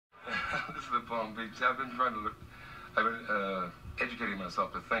Palm Beach. I've been educating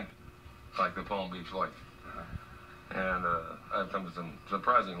myself to think like the Palm Beach life. And I've come to some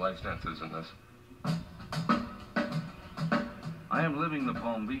surprising life stances in this. I am living the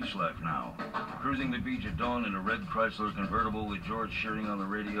Palm Beach life now, cruising the beach at dawn in a red Chrysler convertible with George shearing on the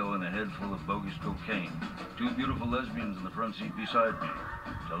radio and a head full of bogus cocaine. Two beautiful lesbians in the front seat beside me,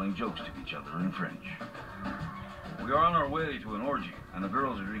 telling jokes to each other in French. We are on our way to an orgy, and the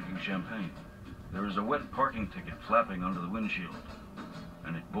girls are drinking champagne. There is a wet parking ticket flapping under the windshield,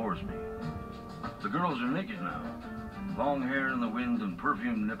 and it bores me. The girls are naked now, long hair in the wind and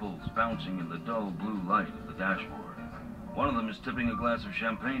perfumed nipples bouncing in the dull blue light of the dashboard. One of them is tipping a glass of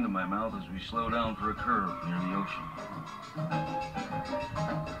champagne in my mouth as we slow down for a curve near the ocean.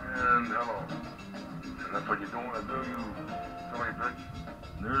 And hello. And that's what you're doing to do, you silly bitch?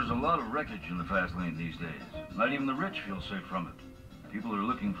 There's a lot of wreckage in the fast lane these days. Not even the rich feel safe from it. People are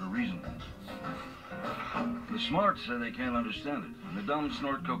looking for reasons. The smart say they can't understand it, and the dumb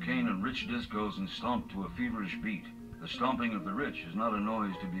snort cocaine in rich discos and stomp to a feverish beat. The stomping of the rich is not a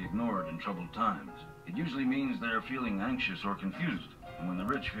noise to be ignored in troubled times. It usually means they are feeling anxious or confused. And when the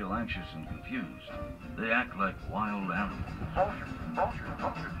rich feel anxious and confused, they act like wild animals. Bullshit,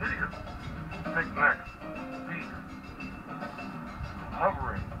 hideous. Thick necks, feet,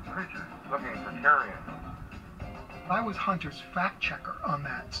 hovering creatures looking for carrion. I was Hunter's fact checker on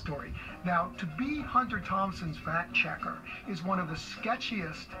that story. Now, to be Hunter Thompson's fact checker is one of the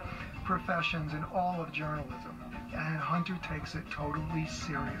sketchiest professions in all of journalism. And Hunter takes it totally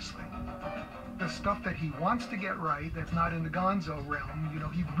seriously. The stuff that he wants to get right, that's not in the gonzo realm,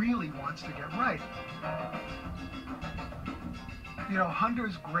 he really wants to get right.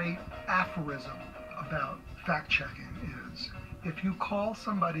 Hunter's great aphorism about fact-checking is, if you call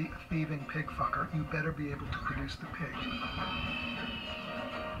somebody a thieving pig fucker, you better be able to produce the pig.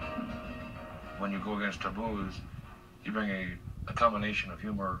 When you go against taboos, you bring a combination of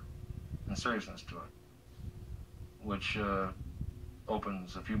humor and seriousness to it, which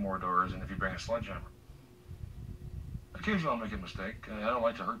opens a few more doors than if you bring a sledgehammer. Occasionally I'll make a mistake. I don't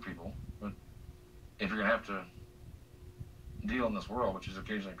like to hurt people, but if you're going to have to deal in this world, which is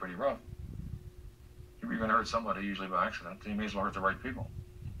occasionally pretty rough, if you're going to hurt somebody, usually by accident, then you may as well hurt the right people.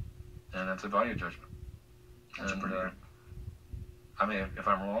 And that's a value judgment. That's pretty good. I mean, if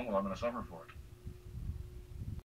I'm wrong, well, I'm going to suffer for it.